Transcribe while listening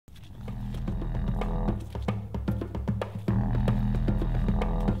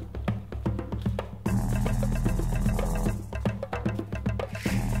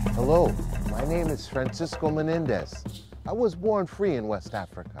Hello, my name is Francisco Menendez. I was born free in West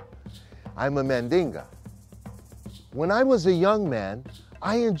Africa. I'm a Mandinga. When I was a young man,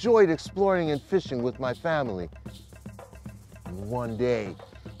 I enjoyed exploring and fishing with my family. And one day,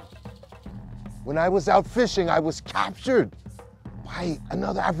 when I was out fishing, I was captured by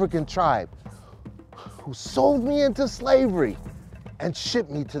another African tribe who sold me into slavery and shipped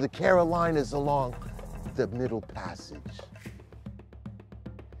me to the Carolinas along the Middle Passage.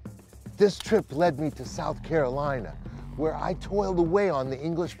 This trip led me to South Carolina, where I toiled away on the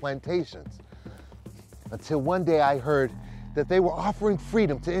English plantations, until one day I heard that they were offering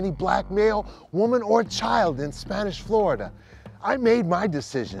freedom to any black male, woman, or child in Spanish Florida. I made my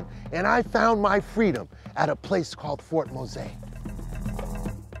decision, and I found my freedom at a place called Fort Mosé.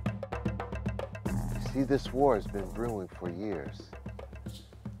 You see, this war has been brewing for years,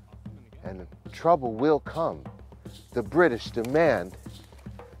 and trouble will come. The British demand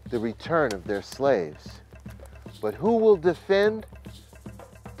the return of their slaves. But who will defend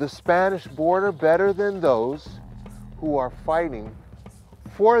the Spanish border better than those who are fighting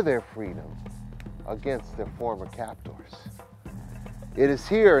for their freedom against their former captors? It is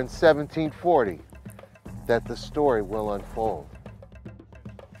here in 1740 that the story will unfold.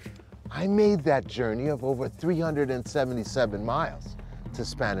 I made that journey of over 377 miles to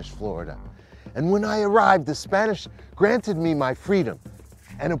Spanish Florida. And when I arrived, the Spanish granted me my freedom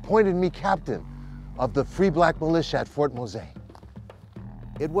and appointed me captain of the Free Black Militia at Fort Mosé.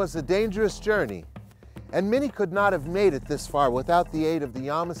 It was a dangerous journey, and many could not have made it this far without the aid of the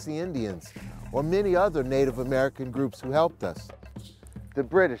Yamasee Indians or many other Native American groups who helped us. The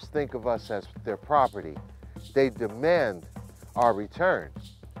British think of us as their property. They demand our return,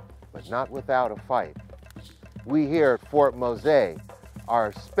 but not without a fight. We here at Fort Mosé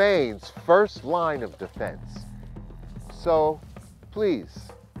are Spain's first line of defense. So,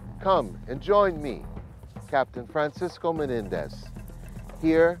 please, come and join me, Captain Francisco Menendez,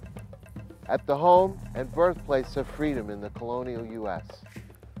 here at the home and birthplace of freedom in the colonial U.S.,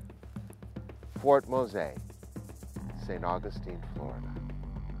 Fort Mosé, St. Augustine, Florida.